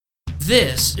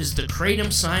This is the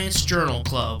Kratom Science Journal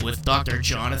Club with Dr.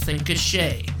 Jonathan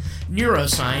Cachet,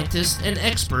 neuroscientist and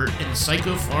expert in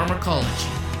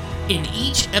psychopharmacology. In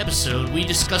each episode, we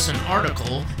discuss an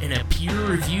article in a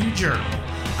peer-reviewed journal.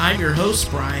 I'm your host,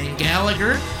 Brian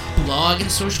Gallagher, blog and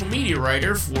social media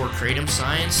writer for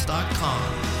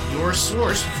KratomScience.com, your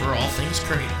source for all things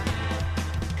Kratom.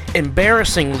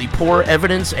 Embarrassingly poor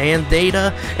evidence and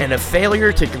data, and a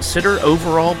failure to consider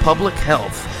overall public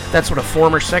health. That's what a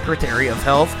former Secretary of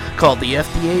Health called the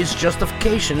FDA's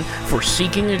justification for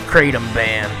seeking a Kratom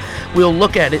ban. We'll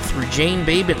look at it through Jane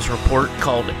Babin's report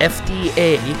called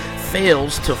FDA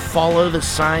Fails to Follow the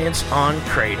Science on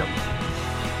Kratom.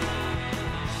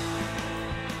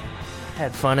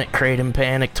 Had fun at Kratom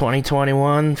Panic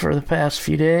 2021 for the past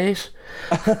few days.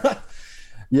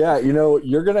 Yeah,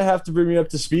 you're going to have to bring me up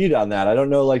to speed on that. I don't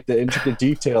know, the intricate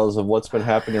details of what's been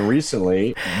happening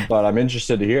recently, but I'm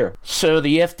interested to hear. So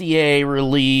the FDA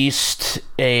released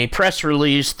a press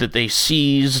release that they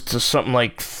seized something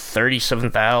like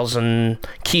 37,000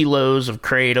 kilos of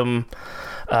Kratom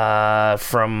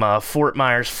from Fort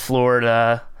Myers,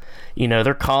 Florida.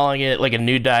 They're calling it like a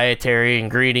new dietary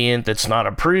ingredient that's not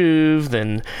approved,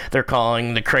 and they're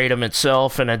calling the Kratom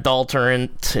itself an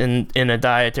adulterant in a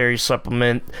dietary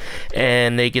supplement,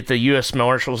 and they get the U.S.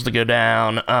 Marshals to go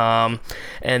down.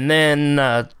 And then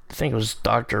I think it was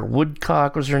Dr.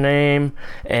 Woodcock was her name,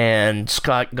 and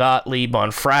Scott Gottlieb on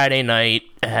Friday night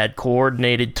had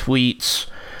coordinated tweets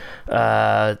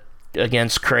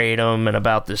against Kratom and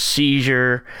about the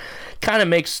seizure. Kind of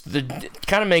makes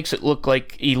it look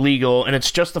like illegal, and it's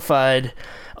justified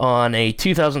on a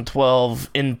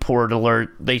 2012 import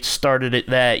alert. They started it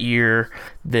that year,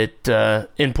 that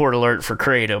import alert for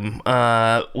Kratom,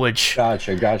 which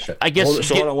gotcha. I guess.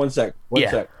 Hold on one sec.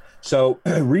 So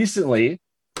recently,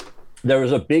 there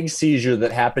was a big seizure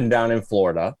that happened down in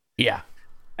Florida. Yeah,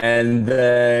 and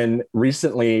then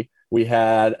recently, we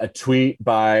had a tweet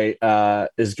by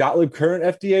is Gottlieb current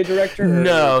FDA director?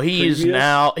 No, he's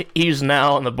now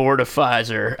on the board of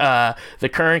Pfizer. The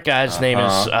current guy's name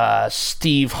is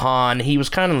Steve Hahn. He was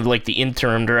kind of like the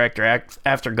interim director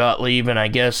after Gottlieb, and I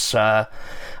guess Biden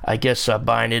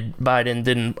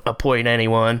didn't appoint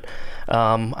anyone.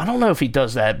 I don't know if he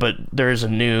does that, but there's a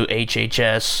new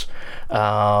HHS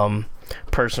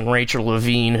person, Rachel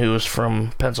Levine, who is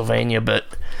from Pennsylvania, but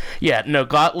yeah, no,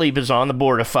 Gottlieb is on the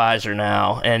board of Pfizer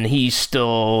now, and he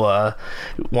still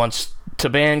wants to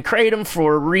ban Kratom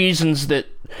for reasons that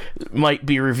might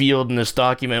be revealed in this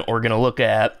document we're going to look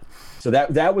at. So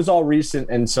that was all recent,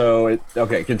 and so it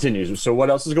continues. So what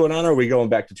else is going on? Or are we going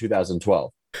back to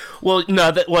 2012? Well,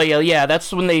 no,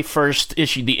 that's when they first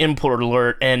issued the import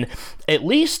alert, and at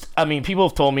least, people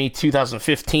have told me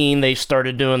 2015 they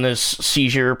started doing this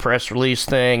seizure press release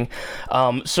thing.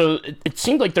 So it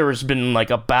seemed like there has been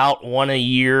about one a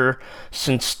year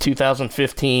since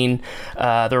 2015.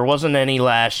 There wasn't any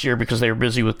last year because they were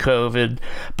busy with COVID,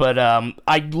 but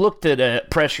I looked at a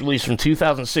press release from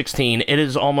 2016. It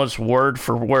is almost word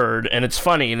for word, and it's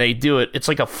funny, they do it. It's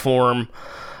like a form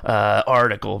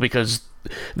article, because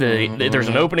there's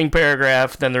an opening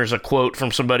paragraph, then there's a quote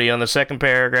from somebody on the second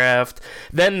paragraph,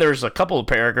 then there's a couple of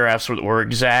paragraphs that were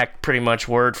exact, pretty much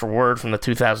word for word from the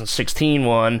 2016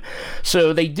 one.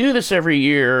 So they do this every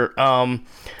year,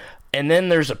 and then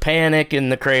there's a panic in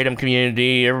the Kratom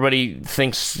community. Everybody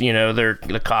thinks,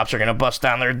 the cops are going to bust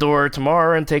down their door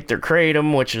tomorrow and take their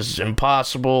Kratom, which is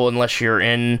impossible unless you're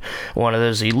in one of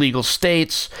those illegal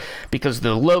states, because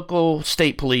the local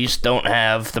state police don't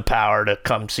have the power to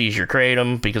come seize your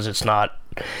Kratom because it's not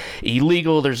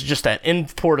illegal. There's just that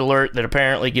import alert that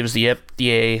apparently gives the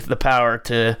FDA the power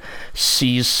to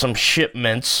seize some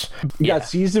shipments. Got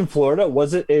seized in Florida.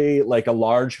 Was it a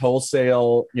large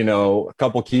wholesale, a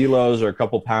couple kilos or a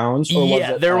couple pounds? Or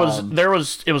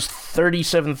it was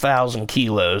 37,000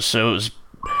 kilos. So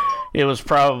it was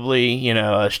probably,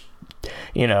 a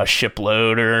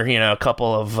shipload, or, a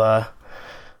couple of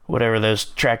whatever those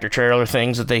tractor trailer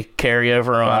things that they carry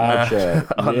over on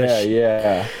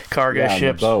cargo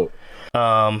ships. Boat.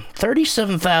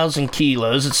 37,000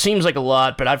 kilos. It seems like a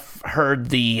lot, but I've heard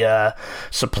the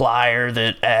supplier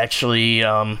that actually,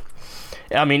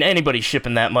 anybody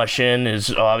shipping that much in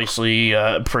is obviously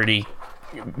pretty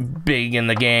big in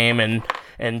the game,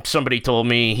 and somebody told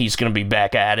me he's going to be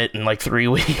back at it in like 3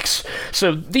 weeks.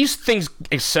 So these things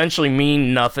essentially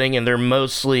mean nothing, and they're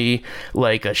mostly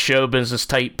like a show business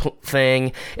type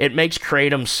thing. It makes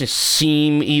Kratom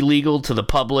seem illegal to the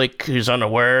public who's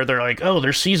unaware. They're like, oh,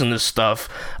 they're seizing this stuff.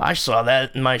 I saw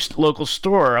that in my local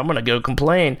store. I'm going to go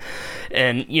complain.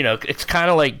 And, you know, it's kind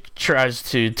of like tries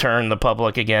to turn the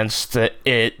public against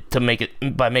it to make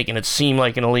it, by making it seem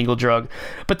like an illegal drug.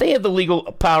 But they have the legal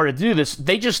power to do this.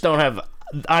 They just don't have,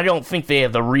 I don't think they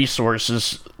have the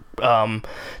resources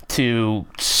to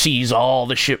seize all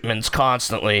the shipments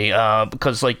constantly,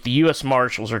 because like the U.S.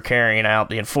 Marshals are carrying out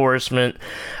the enforcement.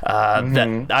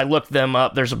 That I looked them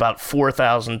up. There's about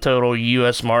 4,000 total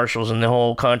U.S. Marshals in the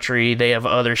whole country. They have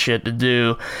other shit to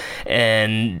do,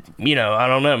 and you know, I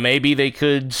don't know. Maybe they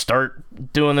could start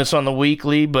doing this on the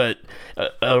weekly, but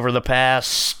over the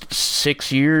past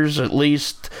 6 years at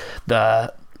least,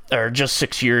 or just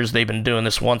 6 years, they've been doing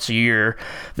this once a year.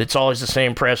 It's always the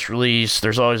same press release.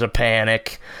 There's always a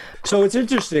panic. So it's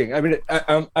interesting. I mean,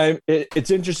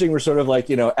 it's interesting. We're sort of like,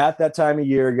 you know, at that time of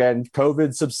year again,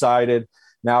 COVID subsided.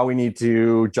 Now we need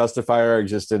to justify our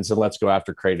existence and let's go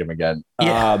after Kratom again.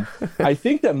 Yeah. I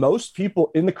think that most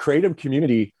people in the Kratom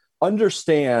community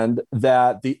understand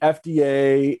that the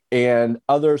FDA and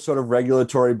other sort of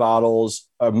regulatory bodies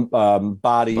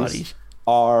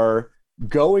are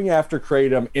going after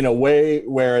Kratom in a way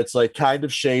where it's like kind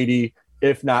of shady,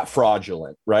 if not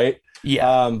fraudulent, right?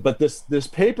 Yeah. But this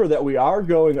paper that we are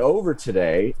going over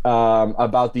today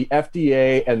about the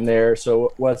FDA and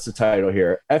so what's the title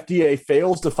here? FDA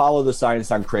fails to follow the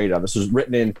science on Kratom. This was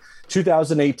written in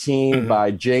 2018 by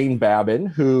Jane Babin,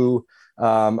 who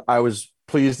I was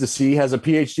pleased to see has a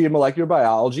PhD in molecular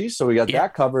biology. So we got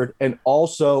that covered, and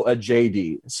also a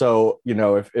JD. So, you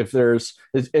know, if there's,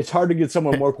 it's hard to get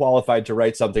someone more qualified to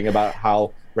write something about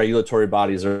how regulatory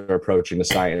bodies are approaching the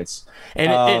science.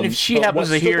 And if she happens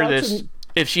to hear this,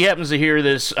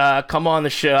 come on the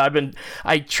show.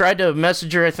 I tried to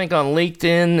message her, I think, on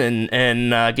LinkedIn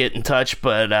and get in touch,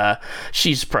 but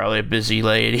she's probably a busy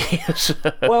lady. So.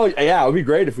 Well, yeah, it would be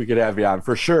great if we could have you on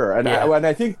for sure. And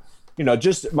I think, you know,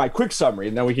 just my quick summary,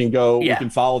 and then we can go, we can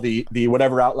follow the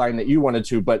whatever outline that you wanted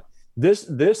to. But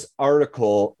this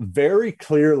article very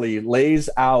clearly lays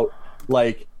out,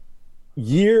 like,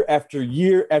 year after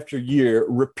year after year,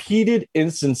 repeated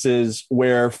instances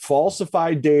where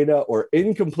falsified data or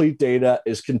incomplete data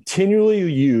is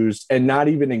continually used and not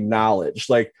even acknowledged.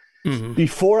 Like,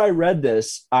 before I read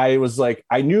this, I was like,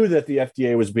 I knew that the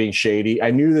FDA was being shady. I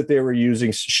knew that they were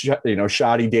using,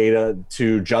 shoddy data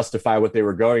to justify what they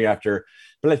were going after.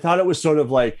 But I thought it was sort of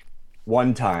like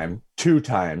one time, two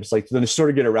times, like then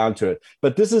sort of get around to it.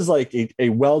 But this is like a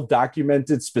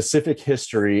well-documented specific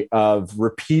history of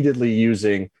repeatedly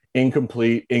using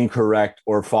incomplete, incorrect,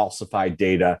 or falsified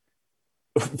data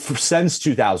since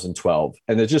 2012.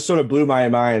 And it just sort of blew my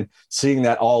mind seeing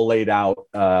that all laid out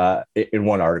in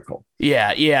one article.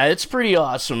 Yeah, it's pretty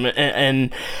awesome.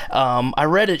 And I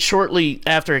read it shortly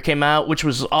after it came out, which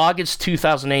was August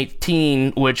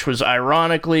 2018, which was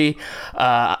ironically,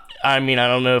 I mean, I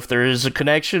don't know if there is a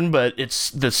connection, but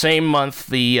it's the same month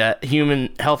the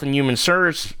Human Health and Human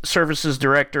Services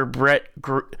Director, Brett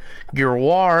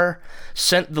Giroir,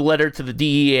 sent the letter to the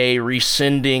DEA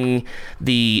rescinding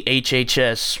the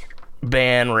HHS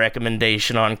ban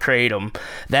recommendation on Kratom.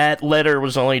 That letter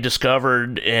was only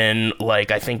discovered in, like,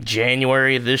 I think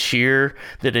January of this year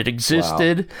that it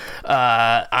existed.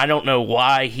 Wow. I don't know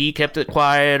why he kept it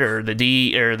quiet, or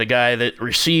the guy that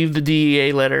received the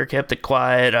DEA letter kept it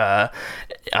quiet. I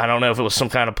don't know if it was some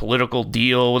kind of political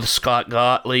deal with Scott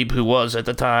Gottlieb, who was at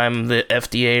the time the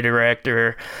FDA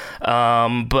director.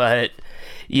 But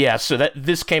yeah, so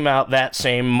this came out that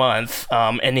same month,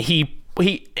 and he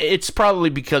it's probably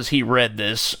because he read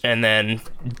this and then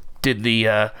did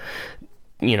the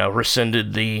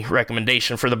rescinded the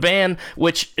recommendation for the ban,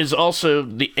 which is also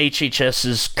the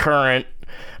HHS's current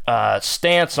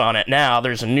stance on it now.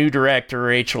 There's a new director,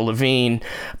 Rachel Levine,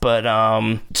 but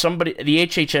the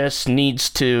HHS needs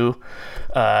to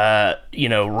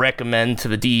recommend to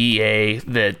the DEA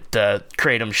that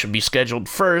Kratom should be scheduled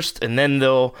first, and then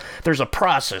there's a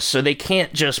process, so they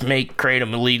can't just make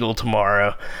Kratom illegal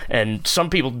tomorrow. And some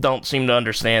people don't seem to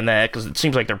understand that, because it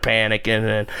seems like they're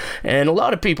panicking, and a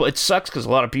lot of people, it sucks because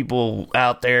a lot of people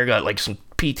out there got like some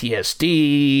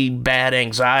PTSD, bad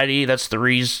anxiety. That's the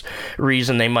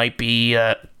reason they might be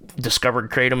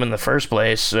discovered Kratom in the first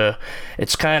place.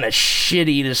 It's kind of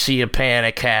shitty to see a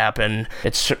panic happen.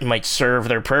 It might serve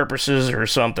their purposes or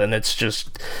something. It's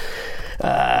just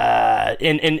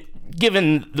and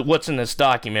given what's in this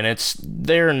document,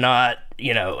 they're not,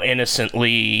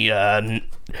 innocently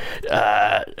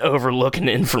overlooking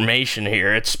information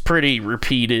here. It's pretty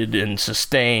repeated and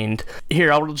sustained.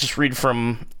 Here, I'll just read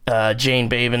from Jane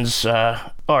Baven's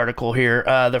article here.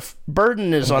 The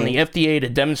burden is on the FDA to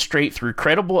demonstrate through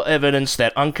credible evidence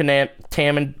that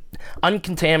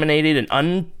uncontaminated and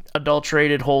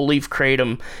unadulterated whole leaf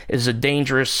kratom is a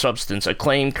dangerous substance, a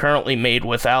claim currently made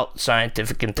without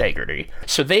scientific integrity.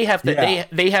 So they have to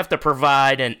they have to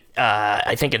provide an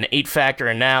 8-factor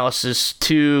analysis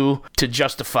to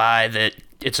justify that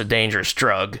it's a dangerous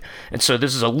drug. And so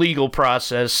this is a legal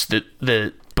process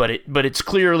but it's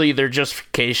clearly their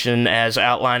justification as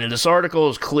outlined in this article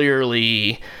is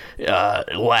clearly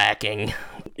lacking.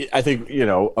 I think,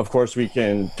 of course, we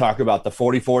can talk about the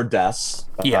 44 deaths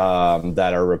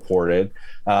that are reported.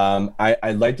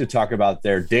 I'd like to talk about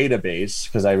their database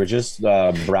because I was just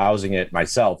browsing it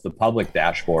myself, the public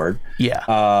dashboard.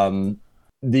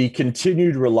 The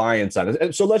continued reliance on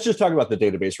it. So let's just talk about the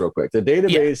database real quick. The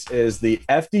database is the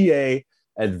FDA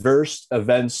Adverse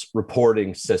Events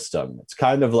Reporting System. It's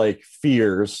kind of like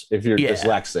FEARS if you're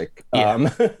dyslexic.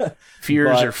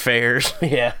 FEARS or FAIRS.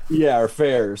 Or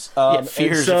FAIRS.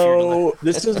 FEARS. So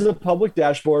this is a public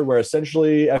dashboard where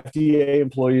essentially FDA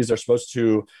employees are supposed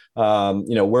to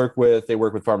work with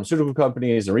pharmaceutical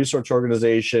companies and research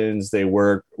organizations. They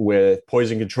work with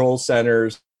poison control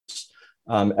centers,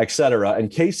 et cetera,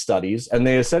 and case studies. And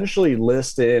they essentially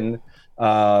list in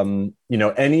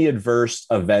any adverse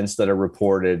events that are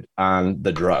reported on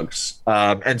the drugs.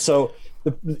 And so,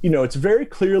 it's very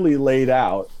clearly laid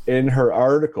out in her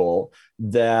article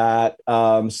that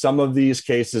some of these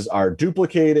cases are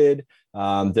duplicated.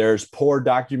 There's poor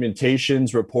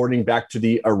documentations reporting back to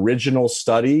the original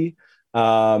study.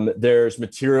 There's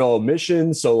material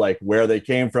omissions, so like where they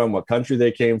came from, what country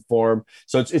they came from.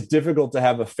 So it's difficult to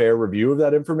have a fair review of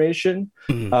that information.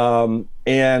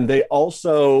 And they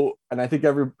also, and I think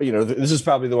this is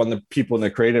probably the one that people in the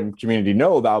kratom community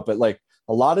know about, but like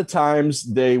a lot of times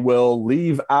they will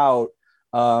leave out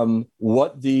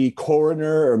what the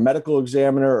coroner or medical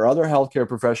examiner or other healthcare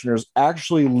professionals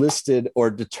actually listed or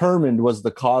determined was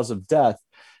the cause of death.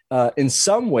 In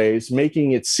some ways,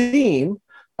 making it seem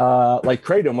like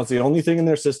kratom was the only thing in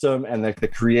their system and that the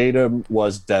kratom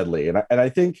was deadly. And I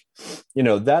think,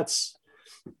 that's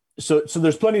so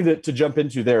there's plenty to jump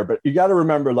into there, but you got to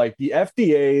remember, like, the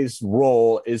FDA's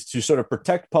role is to sort of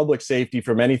protect public safety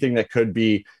from anything that could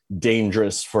be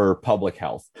dangerous for public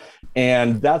health.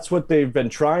 And that's what they've been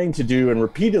trying to do and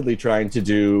repeatedly trying to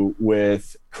do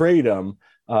with kratom.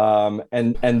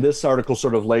 And this article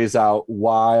sort of lays out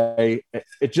why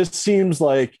it just seems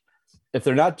like if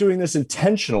they're not doing this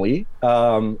intentionally,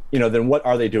 then what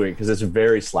are they doing? Because it's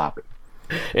very sloppy.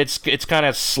 It's kind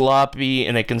of sloppy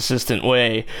in a consistent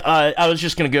way. I was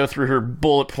just going to go through her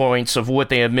bullet points of what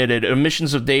they omitted.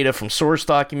 Omissions of data from source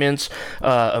documents,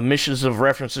 omissions of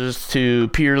references to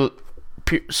peer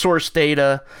source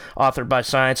data authored by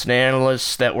science and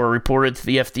analysts that were reported to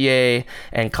the FDA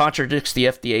and contradicts the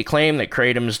FDA claim that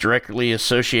kratom is directly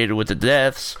associated with the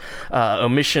deaths.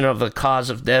 Omission of the cause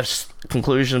of deaths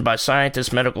conclusions by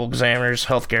scientists, medical examiners,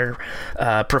 healthcare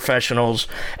professionals.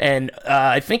 And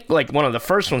I think like one of the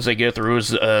first ones they go through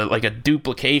is like a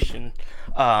duplication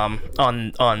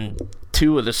on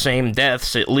two of the same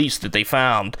deaths at least that they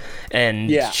found,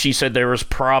 and she said there was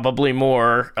probably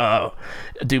more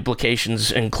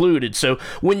duplications included. So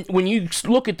when you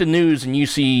look at the news and you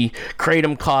see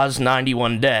kratom caused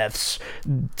 91 deaths,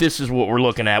 this is what we're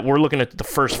looking at. We're looking at the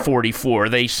first 44.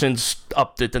 They since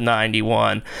upped it to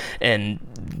 91, and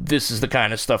this is the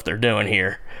kind of stuff they're doing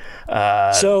here.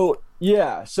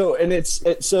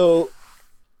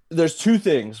 There's two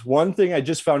things. One thing I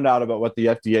just found out about what the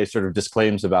FDA sort of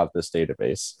disclaims about this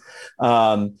database.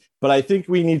 But I think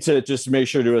we need to just make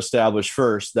sure to establish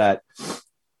first that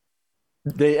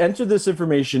they enter this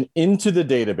information into the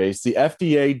database, the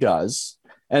FDA does.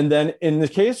 And then in the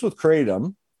case with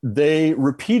kratom, they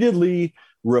repeatedly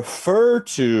refer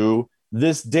to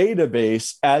this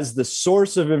database as the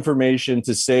source of information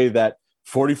to say that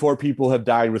 44 people have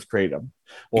died with kratom.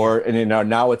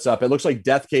 Now it's up. It looks like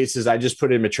death cases. I just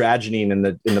put in mitragynine in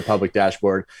the public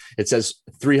dashboard. It says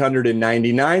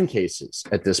 399 cases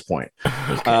at this point.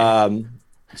 Okay.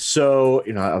 It's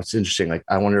interesting. Like,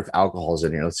 I wonder if alcohol is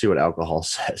in here. Let's see what alcohol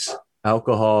says.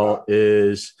 Alcohol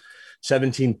is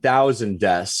 17,000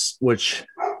 deaths, which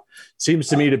seems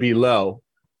to me to be low.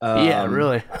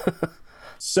 Really.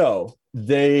 So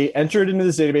they entered into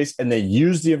this database and they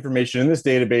used the information in this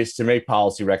database to make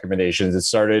policy recommendations. It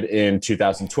started in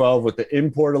 2012 with the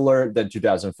import alert, then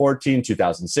 2014,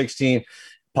 2016.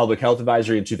 public health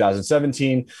advisory in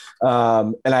 2017.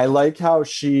 And I like how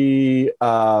she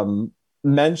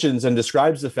mentions and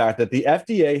describes the fact that the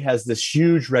FDA has this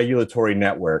huge regulatory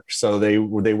network. So they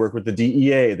work with the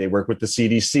DEA, they work with the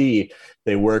CDC,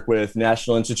 they work with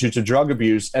National Institutes of Drug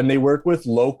Abuse, and they work with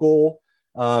local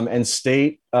and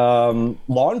state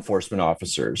law enforcement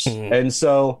officers. Mm-hmm. And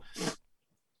so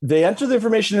they enter the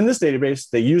information in this database,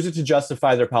 they use it to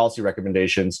justify their policy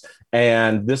recommendations.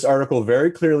 And this article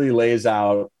very clearly lays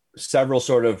out several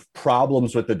sort of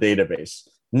problems with the database.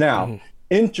 Now,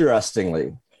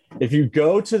 interestingly, if you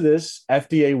go to this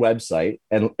FDA website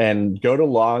and go to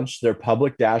launch their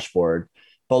public dashboard,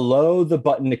 below the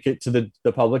button to get to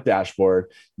the public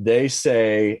dashboard, they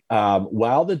say,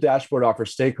 while the dashboard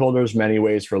offers stakeholders many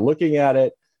ways for looking at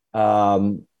it,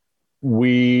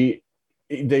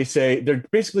 they say they're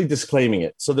basically disclaiming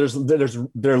it. So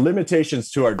there are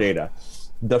limitations to our data.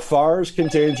 The FARS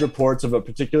contains reports of a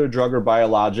particular drug or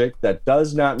biologic. That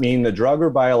does not mean the drug or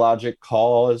biologic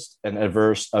caused an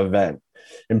adverse event.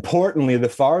 Importantly, the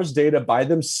FARS data by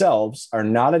themselves are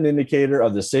not an indicator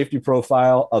of the safety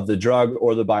profile of the drug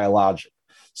or the biologic.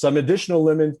 Some additional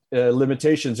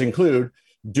limitations include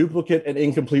duplicate and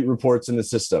incomplete reports in the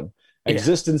system,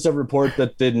 existence of report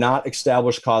that did not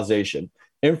establish causation,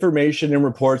 information in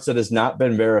reports that has not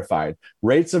been verified,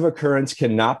 rates of occurrence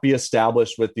cannot be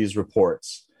established with these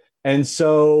reports. And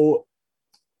so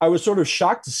I was sort of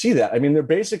shocked to see that. I mean, they're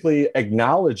basically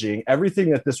acknowledging everything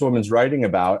that this woman's writing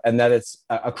about and that it's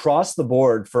across the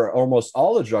board for almost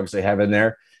all the drugs they have in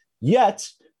there. Yet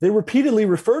they repeatedly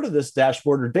refer to this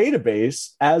dashboard or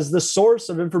database as the source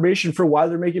of information for why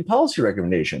they're making policy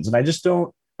recommendations. And I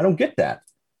don't get that.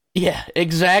 Yeah,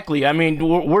 exactly. I mean,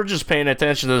 we're just paying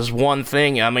attention to this one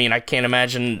thing. I mean, I can't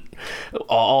imagine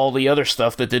all the other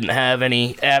stuff that didn't have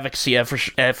any advocacy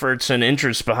efforts and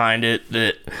interest behind it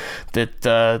that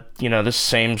this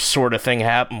same sort of thing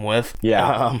happened with.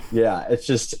 Yeah. It's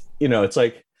just, it's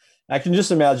like, I can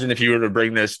just imagine if you were to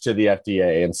bring this to the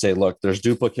FDA and say, look, there's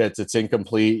duplicates, it's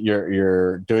incomplete,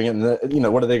 you're doing it.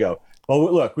 And what do they go?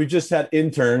 Well, look, we just had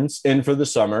interns in for the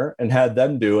summer and had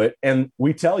them do it. And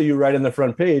we tell you right in the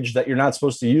front page that you're not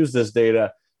supposed to use this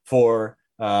data for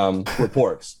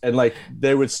reports. And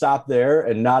they would stop there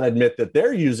and not admit that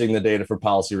they're using the data for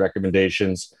policy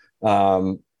recommendations.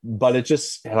 But it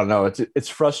just, I don't know, it's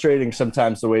frustrating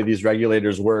sometimes the way these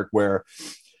regulators work, where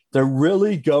they're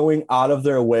really going out of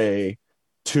their way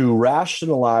to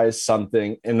rationalize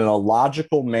something in a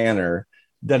logical manner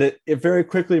that it very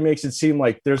quickly makes it seem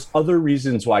like there's other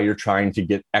reasons why you're trying to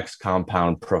get X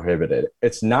compound prohibited.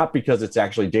 It's not because it's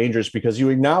actually dangerous, because you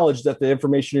acknowledge that the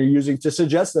information you're using to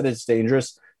suggest that it's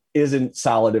dangerous isn't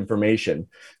solid information.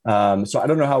 So I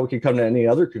don't know how we can come to any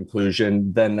other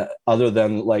conclusion other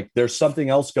than there's something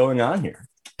else going on here.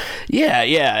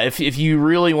 Yeah. If you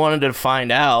really wanted to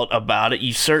find out about it,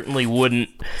 you certainly wouldn't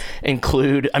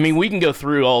include. I mean, we can go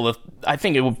through all the. I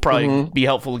think it would probably be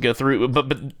helpful to go through,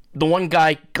 but the one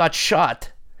guy got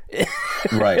shot.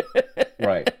 Right.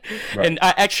 And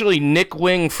actually, Nick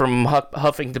Wing from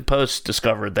Huffington Post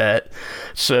discovered that.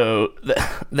 So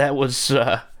that was.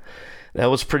 That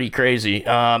was pretty crazy.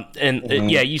 Like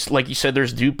you said,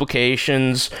 there's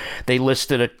duplications. They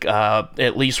listed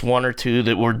at least one or two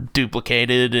that were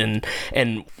duplicated, and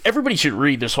everybody should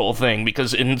read this whole thing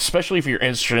especially if you're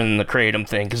interested in the Kratom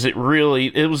thing, because it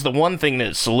was the one thing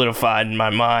that solidified in my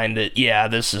mind that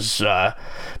this is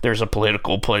there's a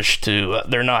political push to.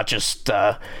 They're not just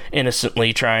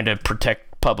innocently trying to protect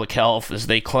public health as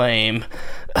they claim.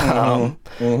 And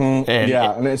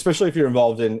especially if you're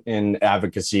involved in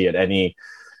advocacy at any,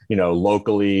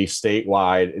 locally,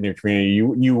 statewide in your community,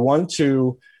 you want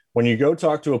to, when you go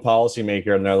talk to a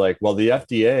policymaker and they're like, well, the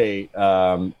FDA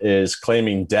is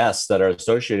claiming deaths that are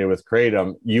associated with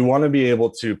Kratom, you want to be able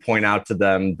to point out to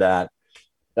them that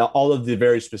all of the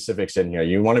very specifics in here,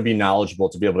 you want to be knowledgeable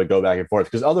to be able to go back and forth,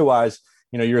 because otherwise,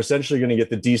 you're essentially going to get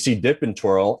the DC dip and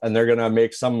twirl, and they're going to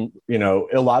make some,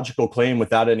 illogical claim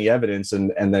without any evidence,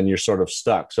 and then you're sort of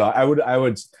stuck. So I would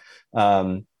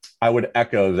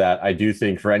echo that. I do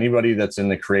think for anybody that's in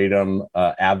the Kratom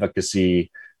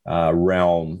advocacy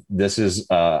realm, this is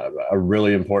a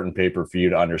really important paper for you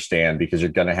to understand, because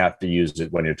you're going to have to use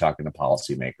it when you're talking to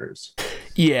policymakers.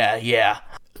 Yeah.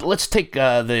 Let's take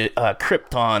the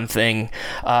Krypton thing.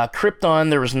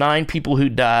 Krypton, there was 9 people who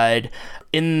died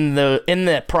in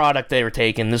that product they were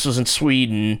taking. This was in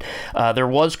Sweden. There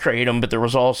was Kratom, but there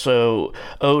was also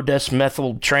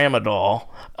O-desmethyltramadol.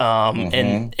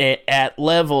 And at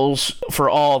levels, for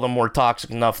all of them, were toxic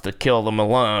enough to kill them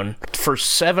alone. For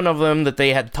 7 of them that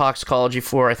they had toxicology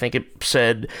for, I think it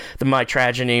said the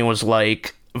mitragynine was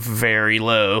very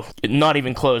low, not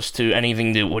even close to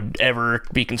anything that would ever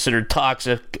be considered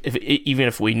toxic, even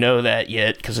if we know that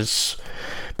yet, because it's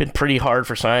been pretty hard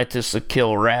for scientists to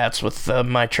kill rats with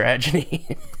my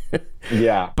tragedy.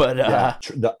 Yeah. But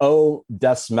the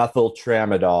O-desmethyl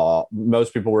tramadol,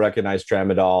 most people recognize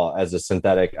tramadol as a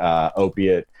synthetic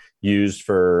opiate used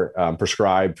for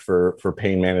prescribed for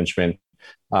pain management.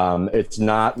 It's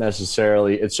not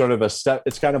necessarily, it's sort of a step,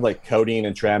 it's kind of like codeine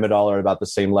and tramadol are about the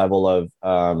same level of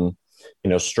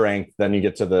strength. Then you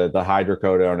get to the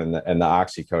hydrocodone and the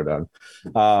oxycodone.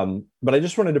 But I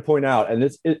just wanted to point out, and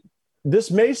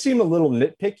this may seem a little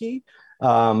nitpicky,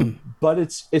 but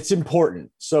it's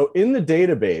important. So in the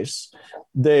database,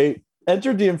 they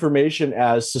entered the information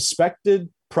as suspected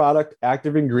product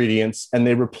active ingredients, and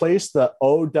they replaced the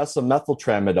O-demethyl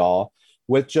tramadol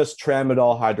with just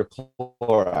tramadol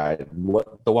hydrochloride,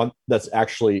 the one that's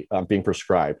actually being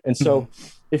prescribed. And so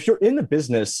if you're in the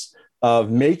business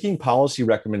of making policy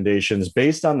recommendations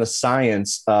based on the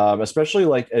science, especially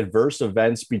like adverse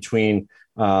events between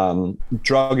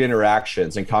drug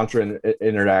interactions and contra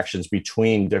interactions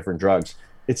between different drugs,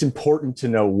 it's important to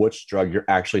know which drug you're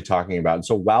actually talking about. And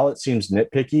so while it seems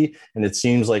nitpicky, and it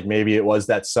seems like maybe it was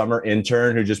that summer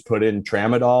intern who just put in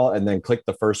tramadol and then clicked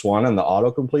the first one in the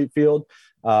autocomplete field,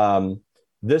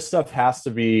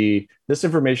 this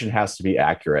information has to be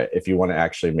accurate if you want to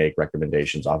actually make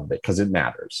recommendations off of it, because it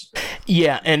matters.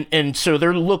 Yeah, and so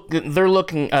they're looking.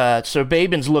 So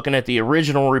Babin's looking at the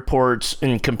original reports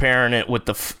and comparing it with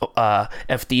the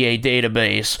FDA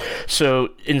database.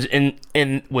 So in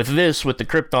with the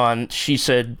Krypton, she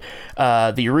said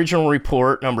the original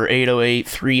report number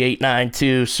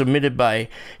 8083892 submitted by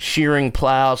Shearing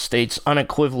Plow states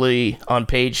unequivocally on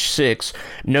page 6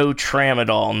 no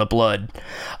tramadol in the blood.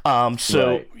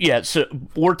 Right. Yeah, so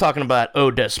we're talking about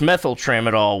O-desmethyl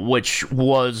tramadol, which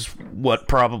was what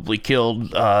probably killed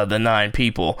the 9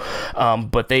 people.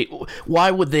 But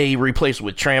why would they replace it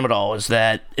with tramadol? Is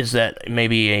that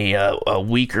maybe a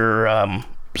weaker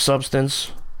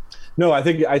substance? No, I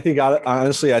think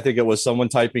honestly, I think it was someone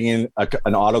typing in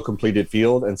an auto-completed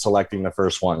field and selecting the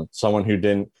first one. Someone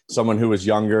who was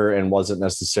younger and wasn't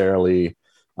necessarily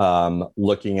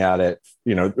looking at it.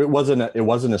 It wasn't a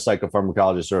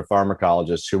psychopharmacologist or a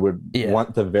pharmacologist who would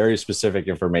want the very specific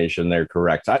information. They're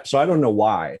correct. So I don't know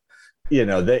why. I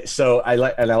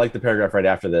like the paragraph right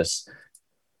after this.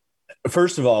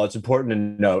 First of all, it's important to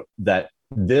note that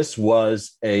this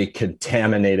was a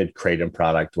contaminated kratom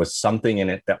product with something in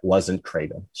it that wasn't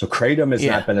kratom. So kratom has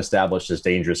not been established as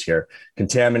dangerous here.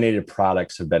 Contaminated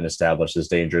products have been established as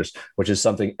dangerous, which is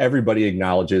something everybody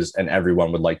acknowledges and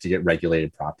everyone would like to get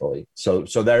regulated properly. So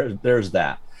there's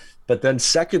that. But then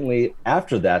secondly,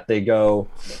 after that, they go,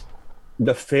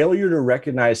 the failure to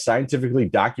recognize scientifically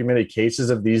documented cases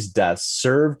of these deaths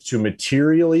served to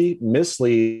materially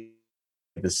mislead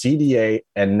the CDA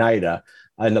and NIDA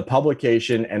and the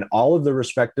publication and all of the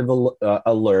respective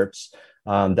alerts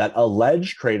that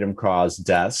allege kratom caused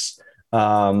deaths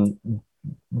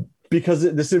because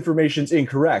this information is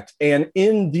incorrect. And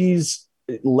in these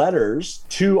letters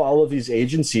to all of these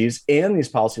agencies and these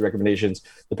policy recommendations,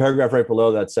 the paragraph right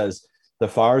below that says the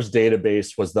FARS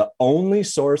database was the only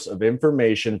source of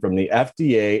information from the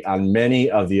FDA on many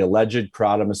of the alleged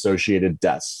kratom-associated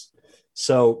deaths.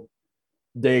 So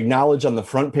they acknowledge on the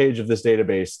front page of this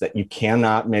database that you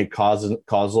cannot make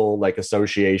causal like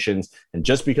associations. And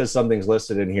just because something's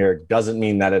listed in here doesn't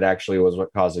mean that it actually was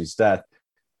what caused his death.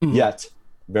 Yet,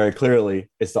 very clearly,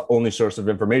 it's the only source of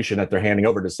information that they're handing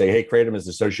over to say, hey, kratom is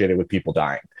associated with people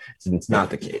dying. It's not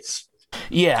the case.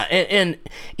 Yeah, and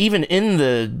even in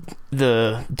the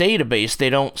database, they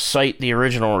don't cite the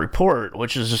original report,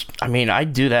 which is just, I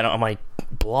do that on my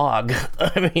blog.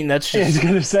 That's just... I was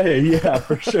going to say, yeah,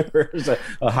 for sure. It's a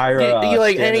higher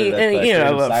like any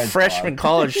a freshman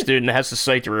college student has to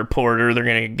cite the report or they're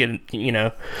going to get,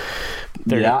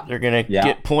 they're going to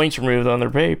get points removed on their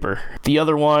paper. The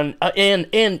other one,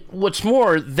 and what's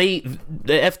more, the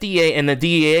FDA and the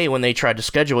DEA, when they tried to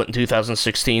schedule it in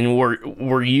 2016,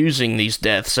 were using these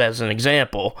deaths as an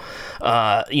example.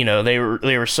 They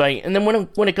were citing, and then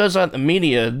when it goes out in the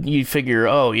media, you figure,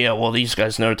 oh yeah, well these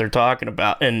guys know what they're talking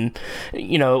about, and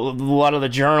a lot of the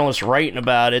journalists writing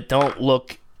about it don't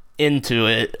look into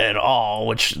it at all,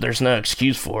 which there's no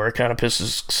excuse for. It kind of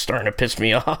starting to piss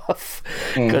me off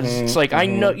because it's like I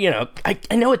know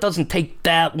it doesn't take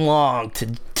that long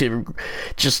to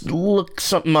just look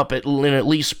something up and at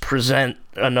least present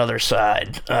another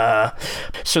side.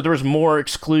 So there was more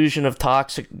exclusion of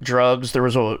toxic drugs. There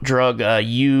was a drug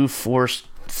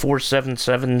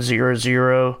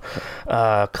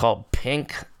U47700 called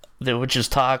Pink. which is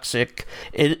toxic.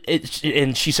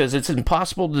 And she says it's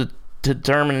impossible to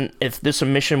determine if this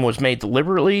omission was made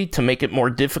deliberately to make it more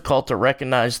difficult to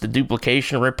recognize the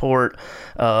duplication report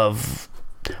of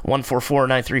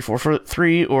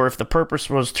 1449343, or if the purpose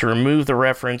was to remove the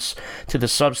reference to the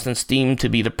substance deemed to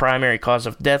be the primary cause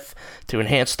of death to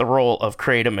enhance the role of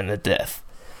kratom in the death.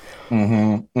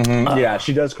 Yeah,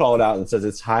 she does call it out and says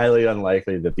it's highly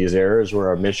unlikely that these errors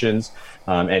were omissions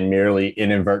and merely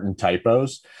inadvertent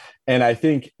typos. And I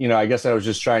think, I guess I was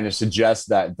just trying to suggest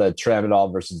that the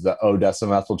tramadol versus the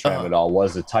O-decymethyl tramadol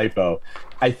was a typo.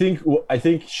 I think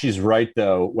she's right,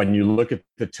 though, when you look at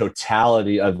the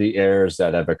totality of the errors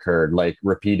that have occurred, like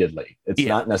repeatedly. It's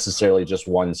not necessarily just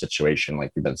one situation,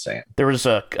 like you've been saying. There was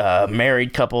a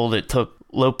married couple that took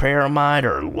loperamide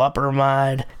or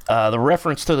loperamide. The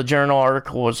reference to the journal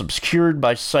article was obscured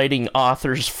by citing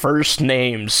authors' first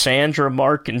names, Sandra,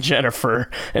 Mark, and Jennifer,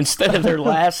 instead of their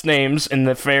last names in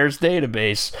the FAERS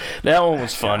database. That one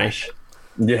was funny.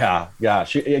 Gosh. Yeah.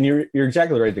 And you're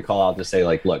exactly right to call out to say,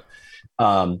 like, look,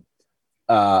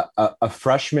 a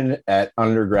freshman at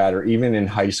undergrad or even in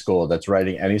high school that's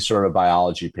writing any sort of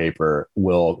biology paper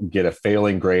will get a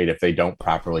failing grade if they don't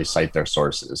properly cite their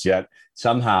sources. Yet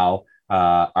somehow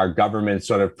our government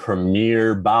sort of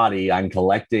premier body on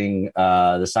collecting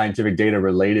the scientific data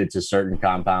related to certain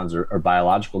compounds or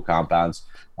biological compounds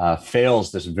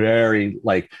fails this very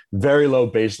low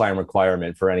baseline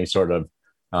requirement for any sort of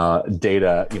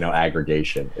data,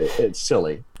 aggregation. It's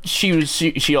silly.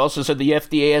 She also said the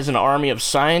FDA has an army of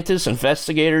scientists,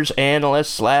 investigators,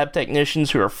 analysts, lab technicians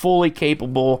who are fully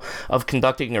capable of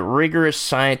conducting a rigorous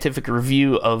scientific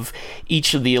review of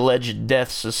each of the alleged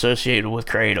deaths associated with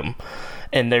kratom.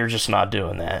 And they're just not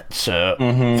doing that. So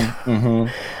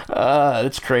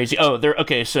it's crazy.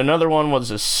 Okay, so another one was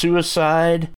a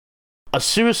suicide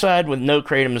with no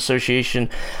kratom association.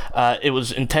 It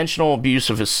was intentional abuse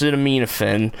of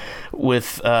acetaminophen,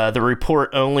 with the report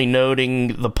only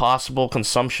noting the possible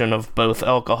consumption of both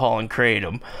alcohol and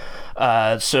kratom.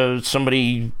 So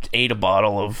somebody ate a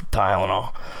bottle of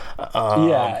Tylenol.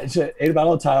 It's ate a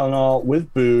bottle of Tylenol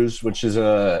with booze, which is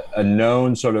a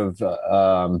known sort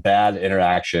of bad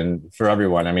interaction for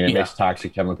everyone. I mean, it makes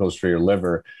toxic chemicals for your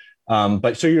liver.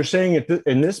 But so you're saying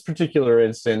in this particular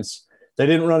instance, they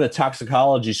didn't run a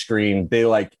toxicology screen. They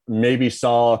maybe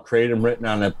saw kratom written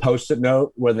on a Post-it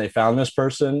note when they found this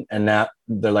person, and that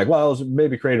they're like, well,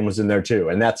 maybe kratom was in there too.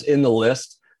 And that's in the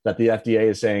list that the FDA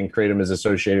is saying kratom is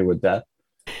associated with death.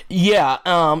 Yeah,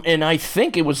 and I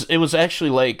think it was actually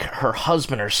like her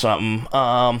husband or something.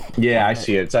 Yeah, I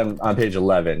see it. It's on page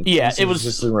 11. Yeah, it was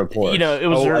just a report. It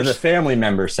was the family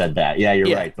member said that. Yeah,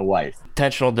 you're right. The wife.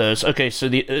 Intentional dose. Okay, so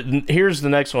here's the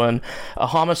next one: a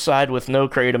homicide with no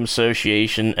kratom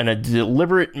association and a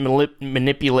deliberate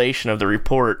manipulation of the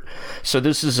report. So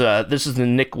this is the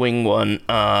Nick Wing one.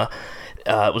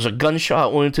 It was a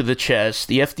gunshot wound to the chest.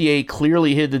 The FDA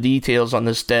clearly hid the details on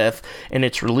this death in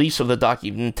its release of the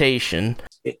documentation.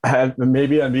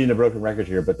 Maybe I'm being a broken record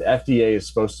here, but the FDA is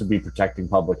supposed to be protecting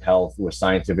public health with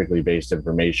scientifically based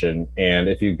information. And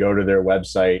if you go to their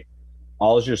website,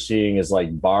 all you're seeing is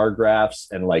bar graphs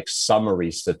and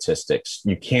summary statistics.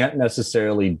 You can't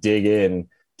necessarily dig in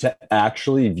to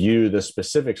actually view the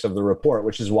specifics of the report,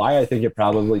 which is why I think it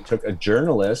probably took a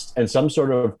journalist and some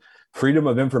sort of Freedom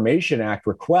of Information Act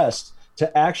request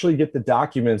to actually get the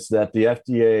documents that the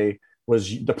FDA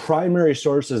was the primary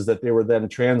sources that they were then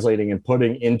translating and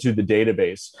putting into the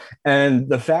database. And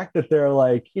the fact that they're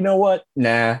like, you know what?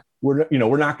 Nah, we're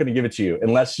not going to give it to you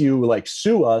unless you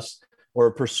sue us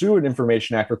or pursue an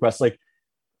Information Act request.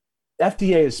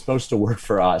 FDA is supposed to work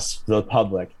for us, the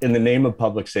public, in the name of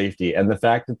public safety. And the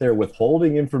fact that they're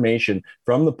withholding information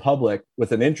from the public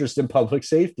with an interest in public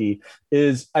safety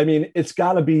is, it's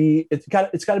got to be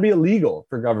illegal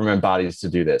for government bodies to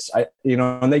do this.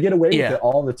 And they get away with it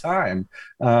all the time.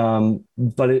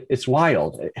 But it's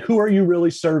wild. Who are you really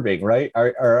serving, right?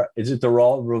 Is it the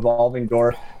revolving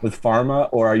door with pharma,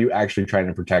 or are you actually trying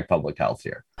to protect public health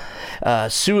here?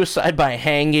 Suicide by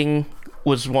hanging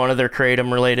was one of their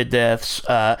kratom-related deaths,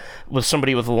 was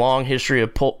somebody with a long history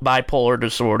of bipolar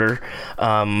disorder,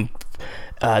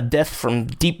 death from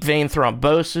deep vein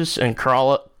thrombosis and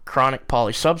chronic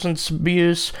polysubstance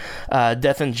abuse,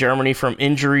 death in Germany from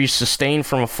injuries sustained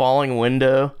from a falling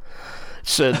window.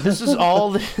 So this is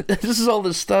all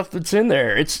the stuff that's in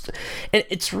there.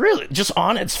 It's really just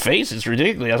on its face. It's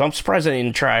ridiculous. I'm surprised they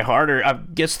didn't try harder. I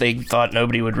guess they thought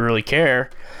nobody would really care,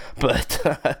 but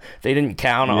they didn't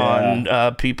count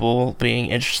on people being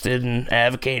interested in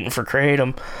advocating for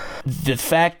kratom. The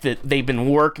fact that they've been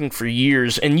working for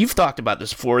years, and you've talked about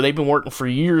this before, they've been working for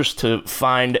years to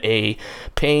find a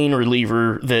pain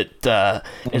reliever that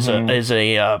is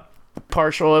a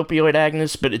partial opioid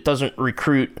agonist, but it doesn't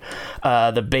recruit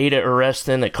the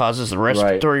beta-arrestin that causes the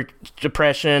respiratory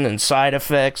depression and side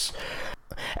effects.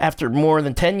 After more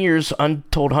than 10 years,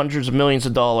 untold hundreds of millions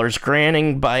of dollars,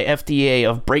 granting by FDA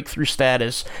of breakthrough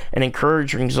status and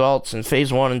encouraging results in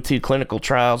phase 1 and 2 clinical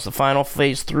trials, the final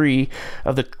phase 3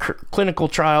 of the clinical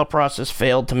trial process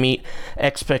failed to meet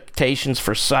expectations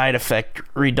for side effect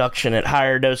reduction at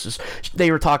higher doses.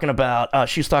 They were talking about,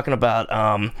 she was talking about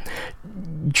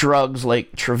drugs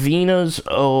like Trevina's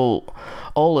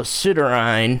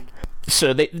olocidarine.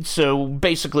 So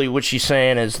basically what she's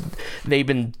saying is they've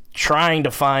been trying to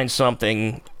find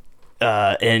something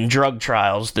in drug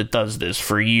trials that does this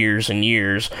for years and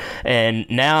years, and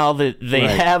now that they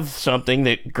have something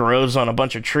that grows on a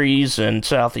bunch of trees in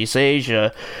Southeast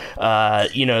Asia,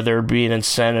 there'd be an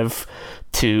incentive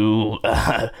to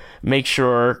make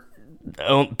sure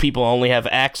people only have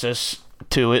access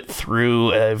to it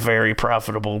through a very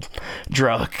profitable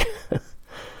drug.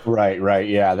 Right.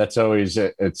 Yeah, that's always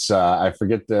it's. I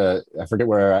forget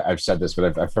where I've said this,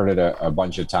 but I've heard it a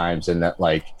bunch of times. And that,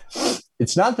 like,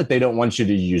 it's not that they don't want you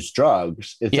to use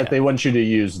drugs; it's that they want you to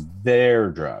use their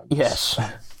drugs. Yes.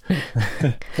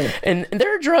 And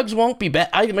their drugs won't be bad.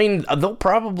 I mean, they'll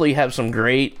probably have some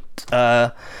great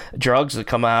drugs that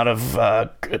come out of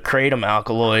kratom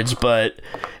alkaloids, but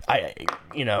I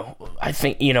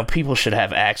think people should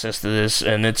have access to this,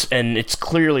 and it's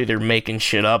clearly they're making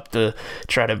shit up to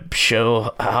try to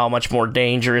show how much more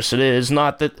dangerous it is.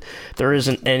 Not that there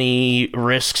isn't any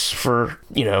risks for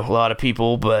a lot of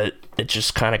people, but it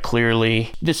just kind of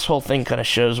clearly, this whole thing kind of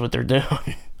shows what they're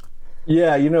doing.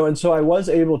 Yeah, and so I was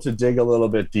able to dig a little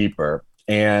bit deeper,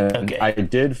 and I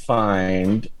did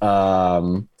find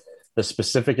the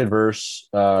specific adverse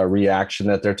reaction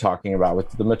that they're talking about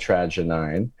with the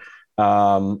mitragynine.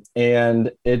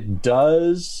 And it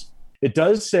does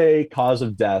say cause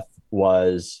of death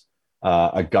was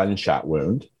a gunshot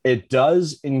wound. It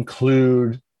does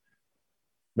include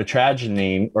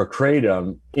mitragynine or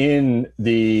kratom in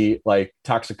the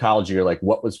toxicology, or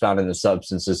what was found in the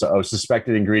substances of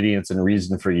suspected ingredients and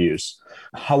reason for use.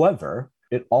 However,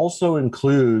 it also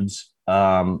includes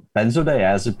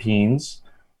benzodiazepines,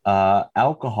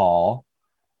 alcohol,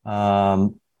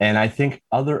 and I think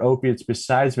other opiates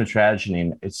besides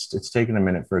mitragynine. It's taken a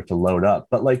minute for it to load up,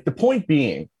 but the point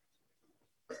being,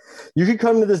 you could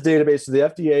come to this database, so the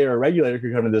FDA or a regulator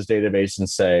could come to this database and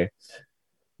say,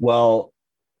 well,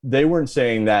 they weren't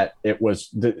saying that it was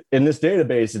in this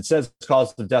database. It says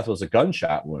cause of death was a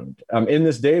gunshot wound. In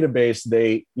this database,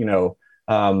 they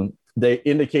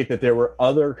indicate that there were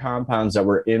other compounds that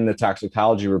were in the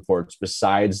toxicology reports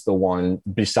besides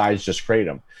just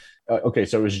kratom. Okay,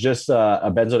 so it was just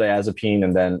a benzodiazepine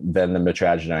and then the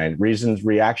mitragynine.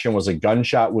 Reaction was a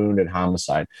gunshot wound and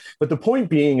homicide. But the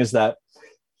point being is that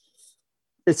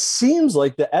it seems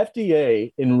like the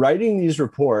FDA, in writing these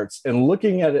reports and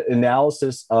looking at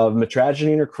analysis of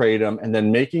mitragynine or kratom and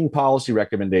then making policy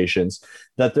recommendations,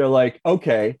 that they're like,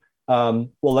 okay, well,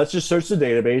 let's just search the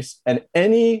database, and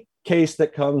any case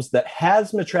that comes that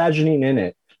has mitragynine in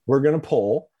it, we're going to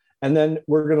pull, and then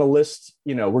we're going to list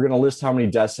how many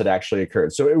deaths had actually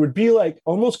occurred. So it would be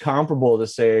almost comparable to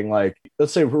saying,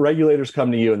 let's say regulators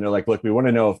come to you and they're like, look, we want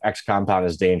to know if X compound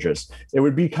is dangerous. It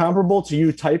would be comparable to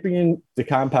you typing in the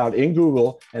compound in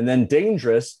Google and then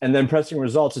dangerous and then pressing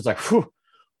results. It's like,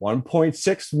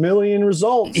 1.6 million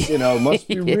results, must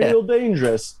be real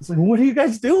dangerous. It's like, what are you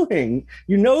guys doing?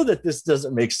 You know that this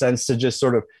doesn't make sense to just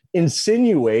sort of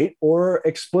insinuate or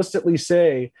explicitly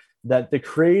say that the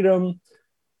kratom,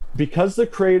 because the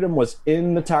kratom was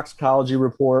in the toxicology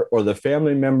report, or the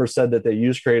family member said that they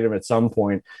used kratom at some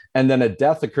point, and then a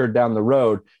death occurred down the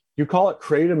road, you call it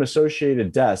kratom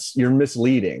associated deaths, you're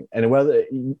misleading. And whether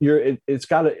it's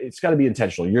got to be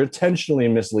intentional. You're intentionally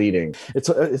misleading. It's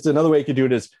another way you could do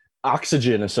it is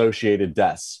oxygen associated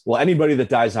deaths. Well, anybody that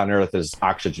dies on Earth is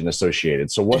oxygen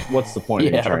associated. So what's the point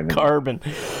of trying to carbon?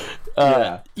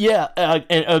 And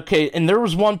there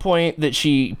was one point that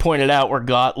she pointed out where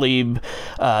Gottlieb,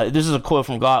 this is a quote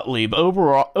from Gottlieb,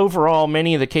 overall,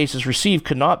 many of the cases received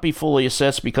could not be fully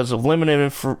assessed because of limited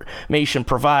information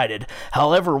provided.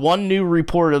 However, one new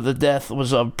report of the death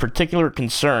was of particular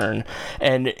concern,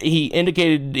 and he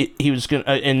indicated he was going to,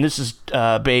 and this is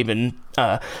Babin,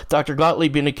 Dr.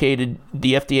 Gottlieb indicated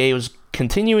the FDA was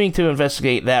continuing to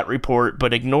investigate that report,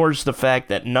 but ignores the fact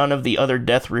that none of the other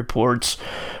death reports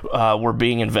were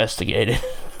being investigated.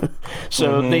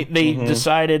 So they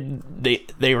decided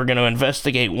they were going to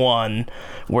investigate one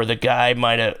where the guy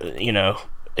might have,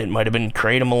 it might have been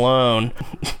kratom alone,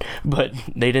 but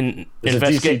they didn't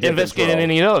investigate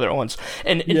any of the other ones.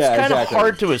 And it's kind of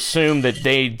hard to assume that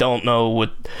they don't know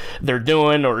what they're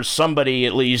doing, or somebody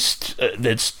at least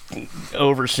that's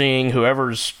overseeing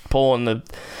whoever's pulling the...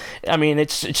 I mean,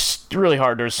 it's really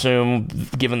hard to assume,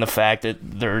 given the fact that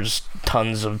there's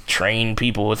tons of trained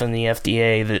people within the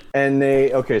FDA that... And you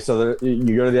go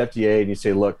to the FDA and you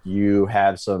say, look, you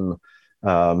have some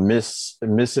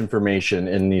misinformation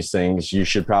in these things. You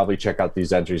should probably check out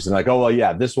these entries. And like, oh, well,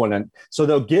 yeah, this one. And so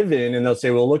they'll give in and they'll say,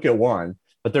 well, look at one,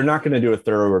 but they're not going to do a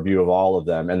thorough review of all of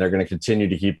them. And they're going to continue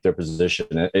to keep their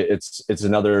position. It's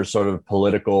another sort of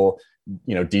political,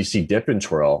 DC dip and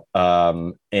twirl.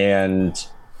 And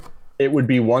it would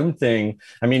be one thing.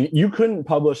 I mean, you couldn't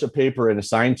publish a paper in a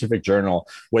scientific journal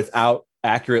without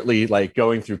accurately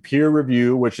going through peer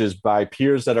review, which is by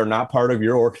peers that are not part of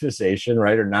your organization,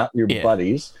 right? Or not your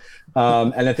buddies.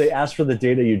 And if they ask for the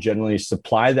data, you generally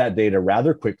supply that data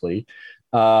rather quickly.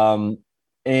 And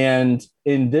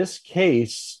in this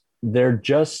case, they're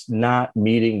just not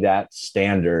meeting that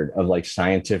standard of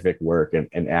scientific work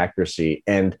and accuracy.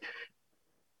 And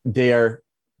they are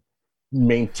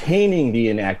maintaining the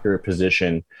inaccurate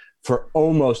position for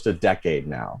almost a decade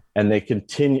now. And they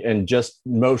continue, and just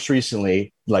most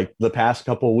recently, the past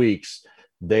couple of weeks,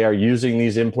 they are using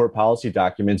these import policy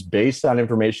documents based on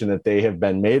information that they have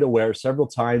been made aware several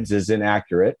times is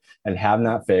inaccurate and have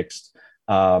not fixed.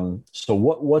 So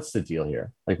what's the deal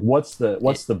here? What's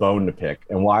the bone to pick,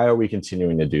 and why are we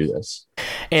continuing to do this?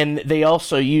 And they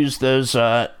also use those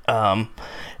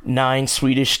 9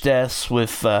 Swedish deaths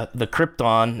with the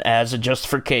Krypton as a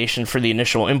justification for the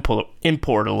initial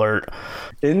import alert.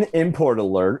 In import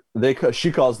alert,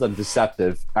 she calls them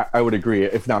deceptive. I would agree,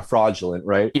 if not fraudulent,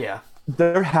 right? Yeah.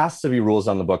 There has to be rules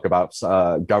on the book about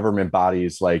government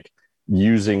bodies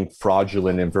using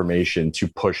fraudulent information to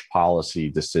push policy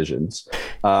decisions.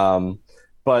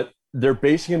 But they're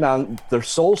basing it on their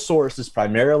sole source is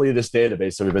primarily this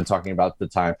database that we've been talking about at the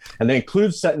time. And they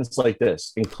include sentence like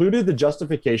this, included the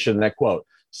justification that, quote,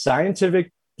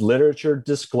 scientific literature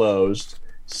disclosed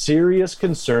serious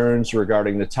concerns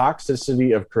regarding the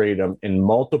toxicity of kratom in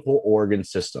multiple organ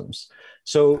systems.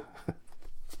 So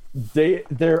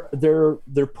they're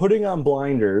putting on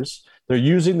blinders. They're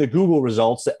using the Google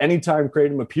results that anytime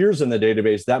kratom appears in the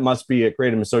database, that must be a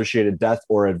kratom associated death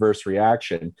or adverse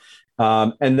reaction.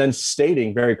 And then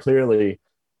stating very clearly,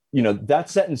 that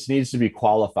sentence needs to be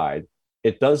qualified.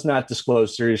 It does not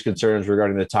disclose serious concerns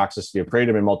regarding the toxicity of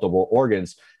kratom in multiple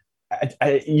organs.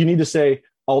 You need to say,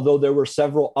 although there were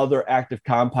several other active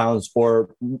compounds,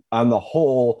 or on the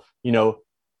whole,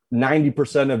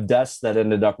 90% of deaths that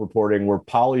ended up reporting were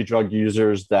polydrug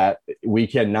users that we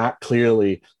cannot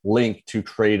clearly link to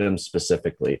kratom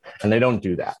specifically. And they don't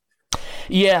do that.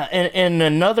 Yeah. And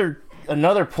another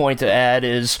point to add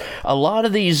is a lot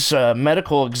of these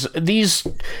these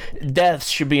deaths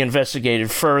should be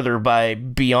investigated further by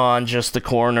beyond just the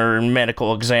coroner and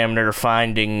medical examiner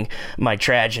finding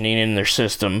mitragynine in their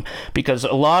system, because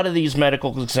a lot of these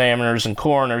medical examiners and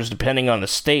coroners, depending on the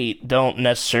state, don't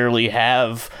necessarily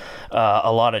have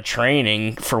a lot of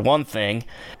training, for one thing.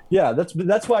 Yeah,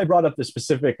 that's why I brought up the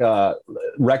specific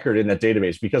record in that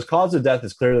database, because cause of death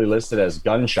is clearly listed as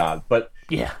gunshot, but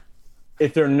yeah,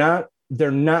 if they're not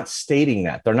stating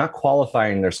that. They're not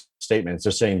qualifying their statements.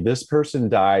 They're saying this person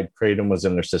died, kratom was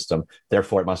in their system,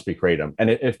 therefore it must be kratom. And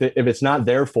if it's not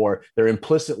therefore, they're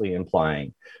implicitly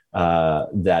implying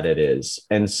that it is.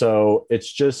 And so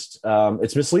it's just,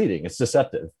 it's misleading. It's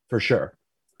deceptive, for sure.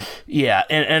 Yeah,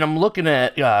 and I'm looking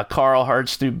at Carl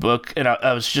Hart's new book, and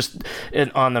I was just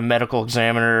on the medical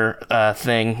examiner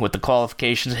thing with the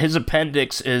qualifications. His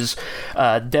appendix is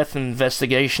death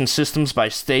investigation systems by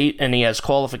state, and he has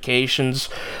qualifications.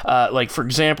 For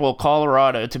example,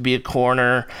 Colorado, to be a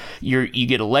coroner, you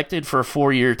get elected for a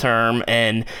 4-year term,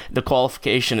 and the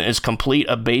qualification is complete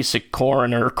a basic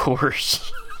coroner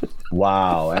course.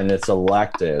 Wow, and it's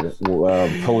elected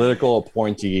political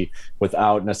appointee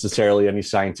without necessarily any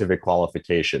scientific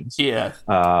qualifications. Yeah,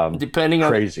 depending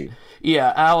crazy.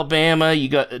 on Alabama, you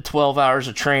got 12 hours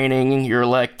of training, you're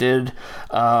elected.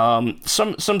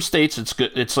 Some states it's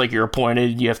good. It's like you're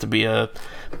appointed. You have to be a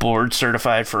board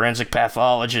certified forensic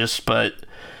pathologist, but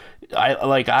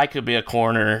I could be a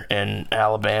coroner in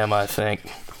Alabama, I think.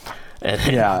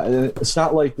 Yeah, it's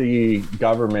not like the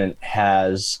government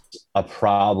has a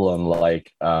problem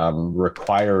like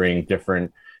requiring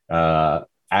different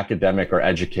academic or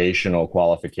educational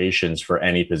qualifications for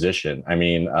any position. I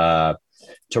mean,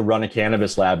 to run a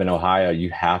cannabis lab in Ohio, you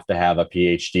have to have a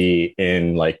PhD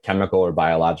in like chemical or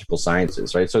biological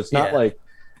sciences, right? So it's not like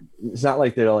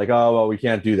they're like, oh, well, we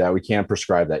can't do that. We can't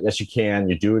prescribe that. Yes, you can.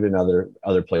 You do it in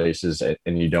other places,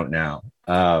 and you don't now.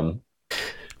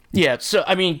 Yeah, so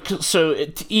I mean,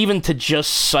 even to just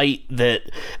cite that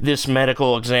this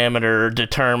medical examiner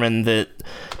determined that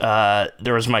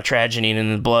there was mitragynine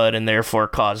in the blood and therefore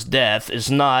caused death it's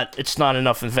not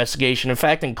enough investigation. In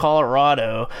fact, in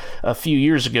Colorado a few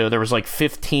years ago, there was like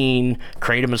 15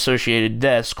 kratom-associated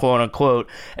deaths, quote unquote,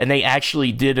 and they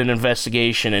actually did an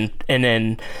investigation, and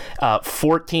then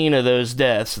 14 of those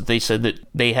deaths, they said that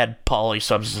they had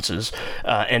polysubstances,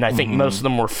 and I think most of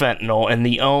them were fentanyl, and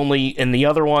the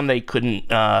other one they couldn't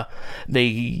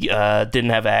didn't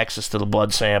have access to the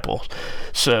blood sample.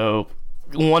 So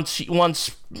once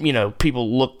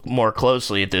people look more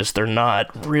closely at this, they're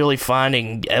not really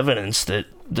finding evidence that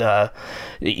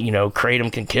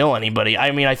kratom can kill anybody.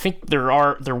 I mean, I think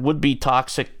there would be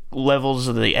toxic levels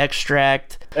of the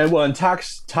extract, and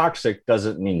toxic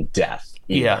doesn't mean death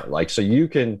either. Yeah, like, so you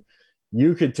could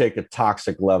take a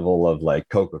toxic level of like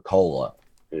Coca-Cola,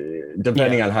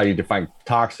 depending on how you define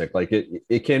toxic. Like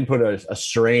it can put a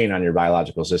strain on your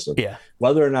biological system. Yeah.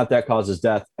 Whether or not that causes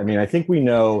death, I mean, I think we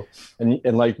know, and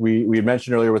like we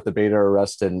mentioned earlier with the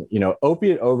beta-arrestin,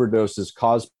 opiate overdoses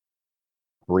cause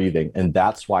breathing, and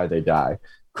that's why they die.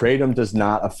 Kratom does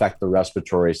not affect the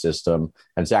respiratory system,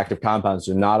 and its active compounds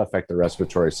do not affect the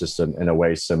respiratory system in a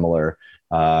way similar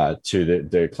to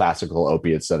the classical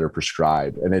opiates that are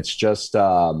prescribed. And it's just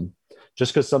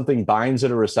because something binds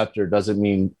at a receptor doesn't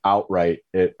mean outright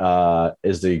it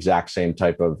is the exact same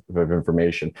type of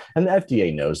information. And the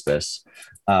FDA knows this.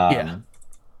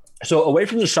 So away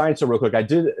from the science, real quick, I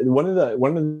did one of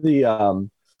the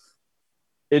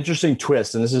interesting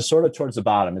twists, and this is sort of towards the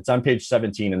bottom. It's on page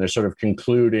 17, and they're sort of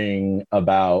concluding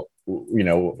about,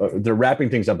 they're wrapping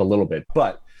things up a little bit,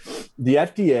 but the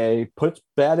FDA puts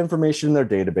bad information in their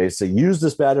database. They use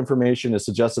this bad information to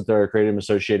suggest that there are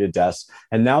kratom-associated deaths.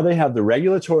 And now they have the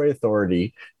regulatory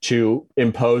authority to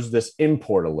impose this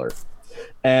import alert.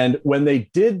 And when they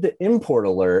did the import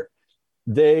alert,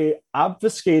 they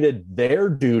obfuscated their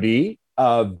duty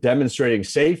of demonstrating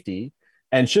safety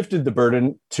and shifted the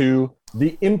burden to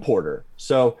the importer.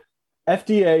 So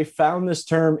FDA found this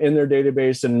term in their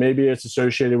database, and maybe it's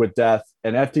associated with death.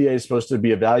 And FDA is supposed to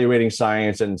be evaluating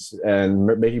science and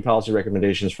making policy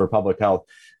recommendations for public health.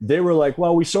 They were like,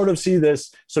 well, we sort of see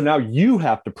this, so now you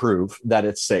have to prove that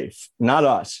it's safe, not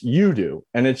us. You do.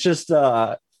 And it's just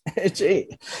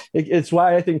it's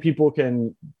why I think people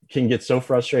can get so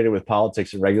frustrated with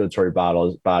politics and regulatory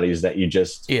bodies that you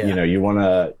just you want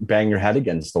to bang your head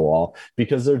against the wall,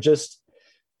 because they're just.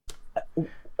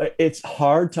 It's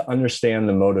hard to understand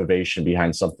the motivation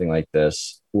behind something like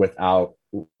this without,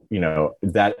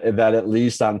 that at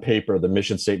least on paper, the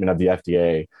mission statement of the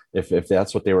FDA, if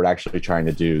that's what they were actually trying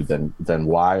to do, then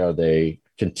why are they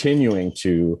continuing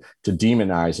to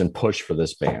demonize and push for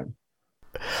this ban?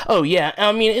 Oh, yeah.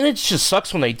 I mean, and it just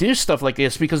sucks when they do stuff like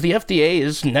this, because the FDA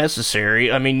is necessary.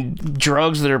 I mean,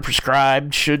 drugs that are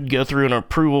prescribed should go through an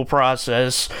approval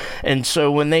process. And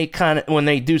so when they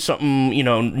do something,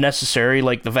 necessary,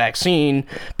 like the vaccine,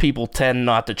 people tend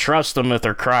not to trust them if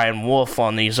they're crying wolf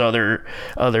on these other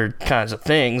kinds of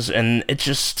things. And it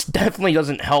just definitely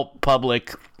doesn't help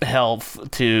public health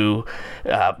to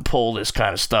pull this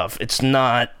kind of stuff. It's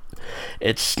not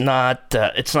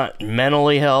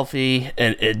mentally healthy,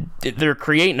 and they're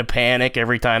creating a panic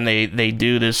every time they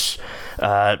do this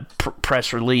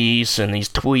press release and these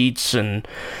tweets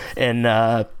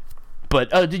but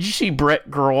did you see Brett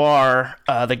Giroir,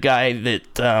 the guy that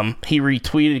he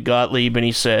retweeted Gottlieb, and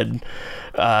he said,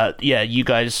 you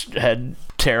guys had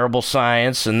terrible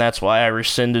science, and that's why I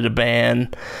rescinded a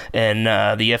ban, and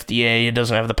the FDA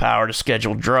doesn't have the power to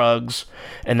schedule drugs.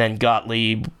 And then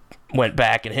Gottlieb went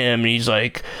back at him, and he's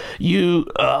like, you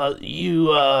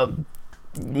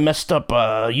messed up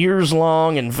a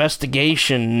years-long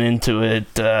investigation into it.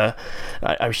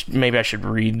 Maybe I should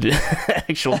read the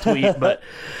actual tweet, but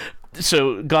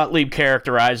So Gottlieb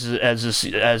characterizes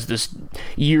it as this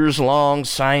years-long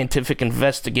scientific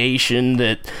investigation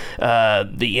that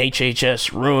the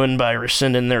HHS ruined by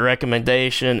rescinding their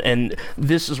recommendation, and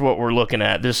this is what we're looking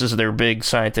at. This is their big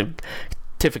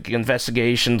scientific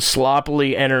investigation,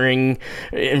 sloppily entering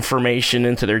information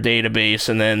into their database,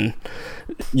 and then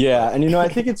and I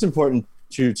think it's important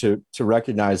to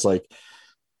recognize, like,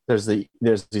 there's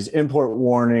these import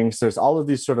warnings, there's all of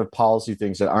these sort of policy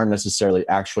things that aren't necessarily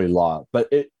actually law,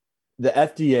 but the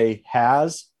FDA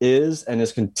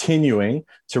is continuing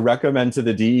to recommend to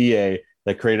the DEA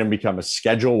that kratom become a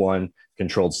Schedule I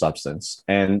controlled substance,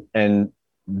 and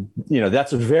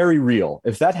that's very real.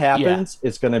 If that happens,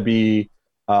 it's going to be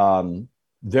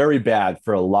very bad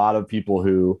for a lot of people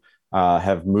who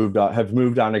have moved on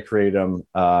to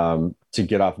kratom to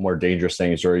get off more dangerous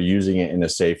things or using it in a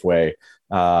safe way.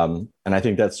 And I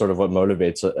think that's sort of what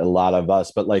motivates a lot of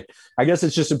us. But, like, I guess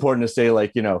it's just important to say,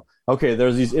 like, okay,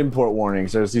 there's these import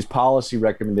warnings, there's these policy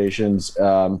recommendations,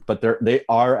 but they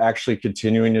are actually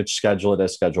continuing to schedule it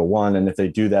as Schedule I. And if they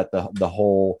do that, the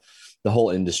whole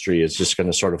industry is just going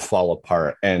to sort of fall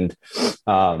apart. And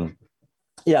the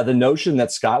notion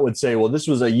that Scott would say, well, this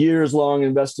was a years-long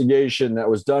investigation that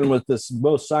was done with this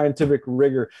most scientific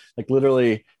rigor, like,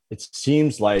 literally, it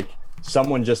seems like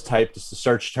someone just typed a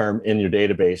search term in your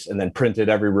database and then printed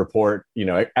every report,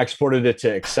 exported it to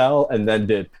Excel, and then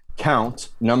did count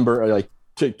number of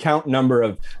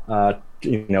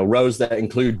rows that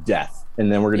include death.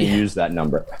 And then we're going to use that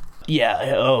number.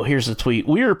 Yeah. Oh, here's the tweet.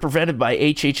 We are prevented by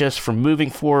HHS from moving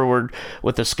forward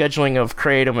with the scheduling of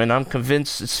kratom, and I'm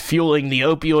convinced it's fueling the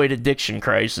opioid addiction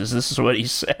crisis. This is what he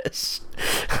says.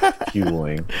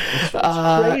 Fueling.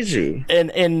 That's crazy.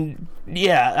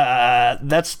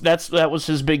 That was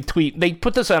his big tweet. They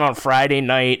put this out on Friday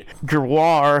night.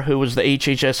 Giroir, who was the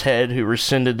HHS head who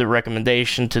rescinded the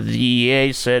recommendation to the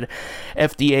DEA, said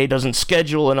FDA doesn't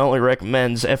schedule and only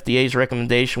recommends. FDA's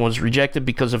recommendation was rejected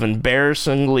because of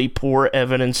embarrassingly poor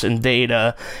evidence and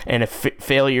data and a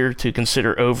failure to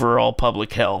consider overall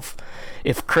public health.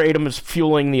 If kratom is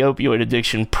fueling the opioid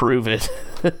addiction, prove it.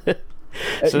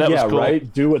 So that was cool.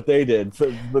 Right. Do what they did,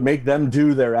 but make them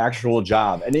do their actual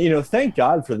job. And, thank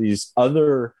God for these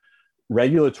other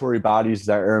regulatory bodies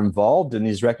that are involved in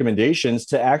these recommendations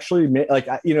to actually make, like,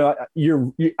 I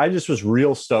just was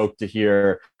real stoked to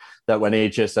hear that when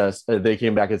HHS, they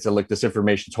came back and said, look, this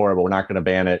information's horrible, we're not going to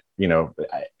ban it.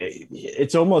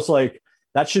 It's almost like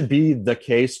that should be the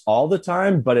case all the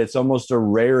time, but it's almost a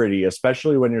rarity,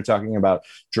 especially when you're talking about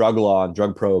drug law and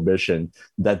drug prohibition,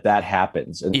 that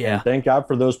happens. And thank God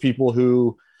for those people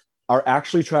who are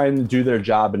actually trying to do their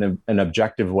job in an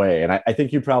objective way. And I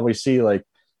think you probably see, like,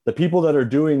 the people that are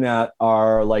doing that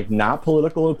are, like, not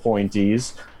political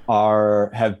appointees,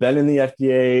 have been in the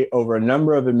FDA over a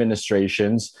number of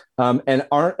administrations, and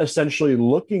aren't essentially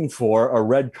looking for a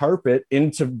red carpet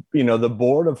into, the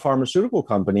board of pharmaceutical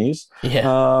companies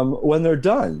when they're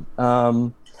done.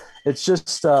 It's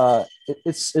just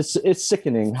it's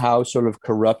sickening how sort of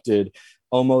corrupted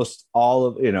almost all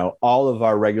of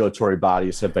our regulatory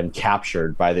bodies have been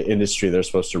captured by the industry they're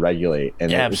supposed to regulate.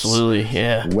 And absolutely,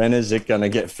 when is it going to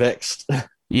get fixed?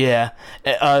 Yeah.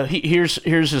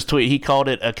 Here's his tweet. He called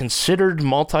it a considered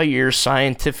multi-year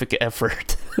scientific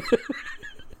effort.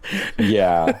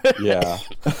 Yeah.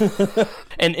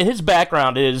 And his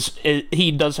background is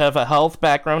he does have a health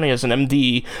background. He has an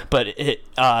MD, but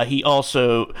he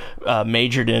also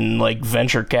majored in, like,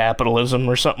 venture capitalism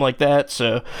or something like that.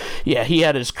 So, yeah, he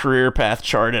had his career path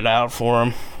charted out for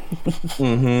him.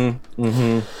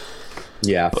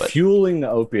 Yeah, fueling the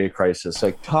opioid crisis.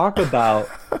 Like, talk about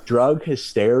drug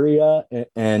hysteria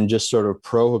and just sort of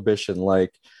prohibition.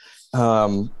 Like,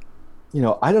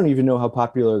 I don't even know how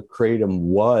popular kratom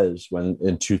was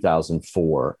in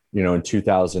 2004, in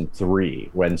 2003,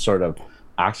 when sort of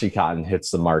Oxycontin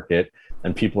hits the market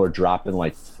and people are dropping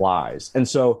like flies. And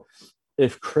so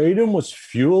if kratom was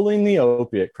fueling the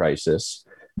opiate crisis,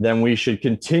 then we should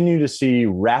continue to see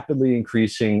rapidly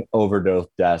increasing overdose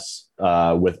deaths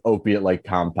with opiate-like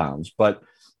compounds. But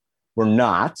we're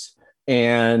not.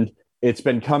 And it's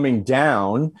been coming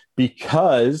down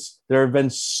because there have been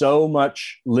so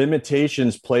much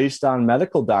limitations placed on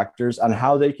medical doctors on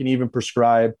how they can even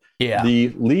prescribe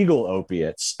the legal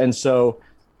opiates. And so,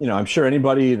 I'm sure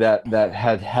anybody that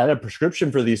had a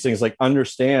prescription for these things, like,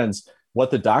 understands what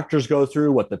the doctors go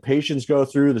through, what the patients go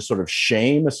through, the sort of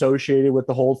shame associated with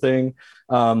the whole thing.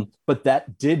 But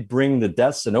that did bring the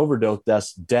deaths and overdose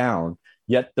deaths down.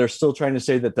 Yet they're still trying to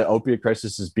say that the opiate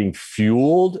crisis is being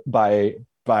fueled by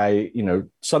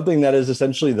something that is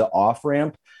essentially the off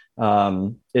ramp.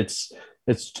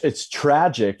 It's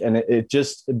tragic, and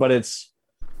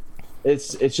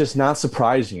it's just not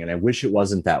surprising, and I wish it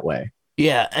wasn't that way.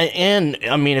 Yeah, and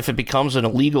I mean, if it becomes an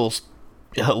illegal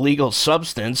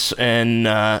substance, and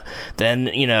then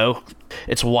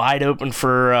it's wide open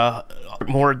for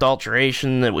more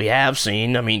adulteration that we have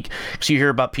seen. I mean, because you hear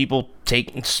about people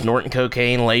snorting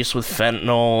cocaine laced with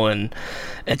fentanyl, and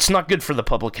it's not good for the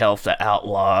public health to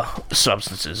outlaw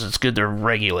substances. It's good to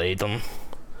regulate them.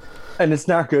 And it's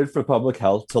not good for public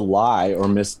health to lie or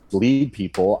mislead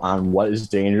people on what is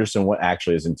dangerous and what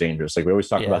actually isn't dangerous. Like we always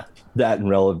talk about that in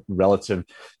relative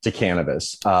to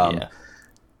cannabis.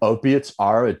 Opiates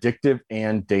are addictive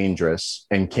and dangerous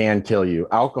and can kill you.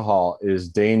 Alcohol is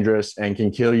dangerous and can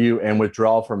kill you, and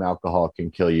withdrawal from alcohol can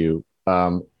kill you.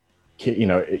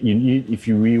 If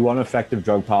we want effective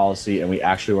drug policy and we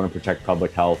actually want to protect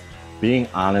public health, being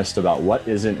honest about what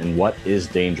isn't and what is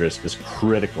dangerous is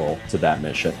critical to that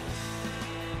mission.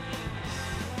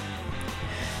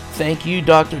 Thank you,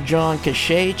 Dr. John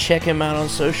Cachet. Check him out on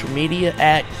social media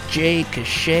at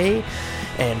jcachet.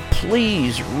 And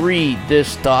please read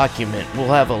this document. We'll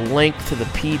have a link to the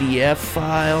PDF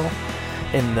file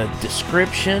in the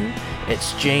description.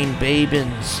 It's Jane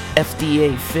Babin's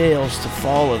FDA Fails to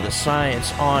Follow the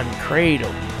Science on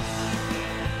Kratom.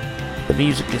 The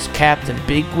music is Captain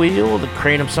Big Wheel. The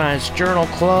Kratom Science Journal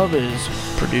Club is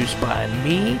produced by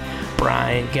me,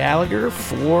 Brian Gallagher,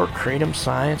 for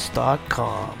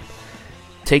KratomScience.com.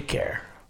 Take care.